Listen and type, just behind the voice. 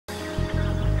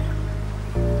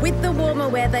With the warmer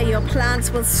weather, your plants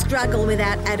will struggle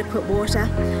without adequate water,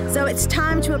 so it's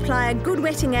time to apply a good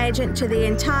wetting agent to the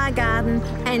entire garden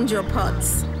and your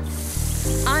pots.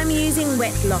 I'm using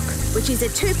Wetlock, which is a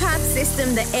two-part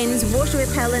system that ends water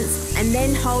repellents and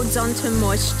then holds on to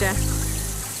moisture.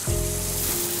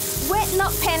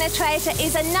 Wetlock Penetrator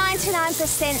is a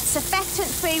 99%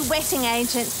 surfactant-free wetting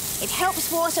agent. It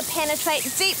helps water penetrate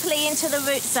deeply into the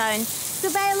root zone. It's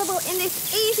available in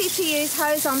this easy-to-use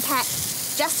hose on pack.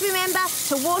 Just remember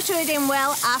to water it in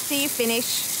well after you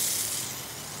finish.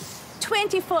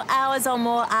 24 hours or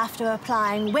more after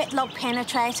applying Wetlock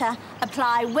Penetrator,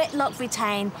 apply Wetlock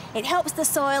Retain. It helps the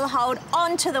soil hold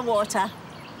on to the water.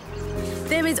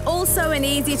 There is also an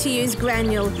easy-to-use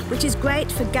granule, which is great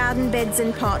for garden beds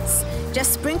and pots.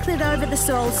 Just sprinkle it over the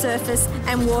soil surface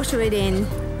and water it in.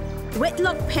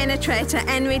 Wetlock Penetrator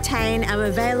and Retain are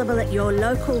available at your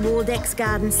local Waldex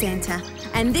Garden Centre.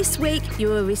 And this week you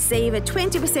will receive a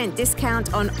 20%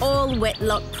 discount on all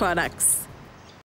Wetlock products.